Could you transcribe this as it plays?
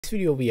In this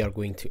video, we are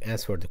going to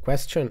answer the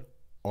question,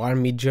 are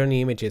Midjourney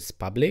images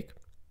public?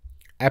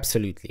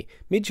 Absolutely.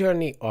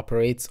 Midjourney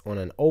operates on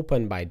an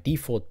open by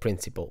default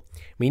principle,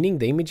 meaning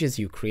the images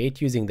you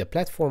create using the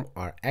platform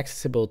are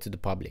accessible to the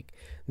public.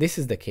 This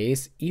is the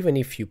case even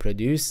if you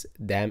produce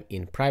them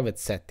in private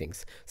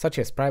settings, such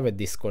as private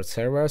Discord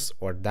servers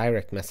or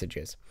direct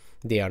messages.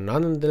 They are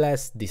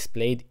nonetheless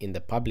displayed in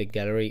the public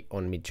gallery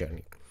on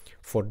Midjourney.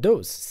 For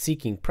those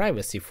seeking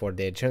privacy for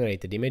their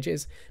generated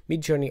images,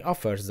 Midjourney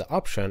offers the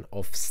option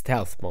of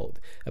Stealth Mode,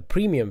 a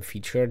premium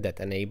feature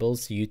that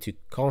enables you to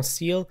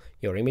conceal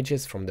your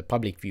images from the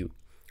public view.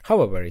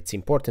 However, it's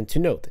important to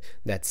note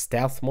that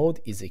Stealth Mode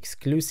is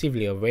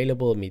exclusively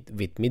available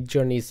with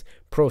Midjourney's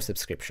Pro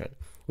subscription,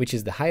 which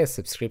is the highest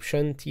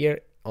subscription tier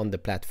on the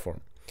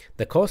platform.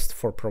 The cost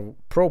for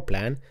Pro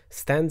plan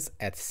stands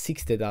at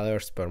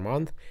 $60 per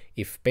month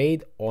if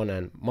paid on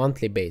a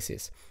monthly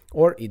basis,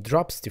 or it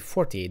drops to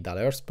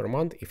 $48 per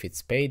month if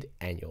it's paid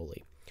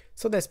annually.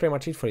 So that's pretty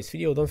much it for this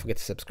video. Don't forget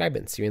to subscribe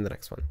and see you in the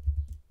next one.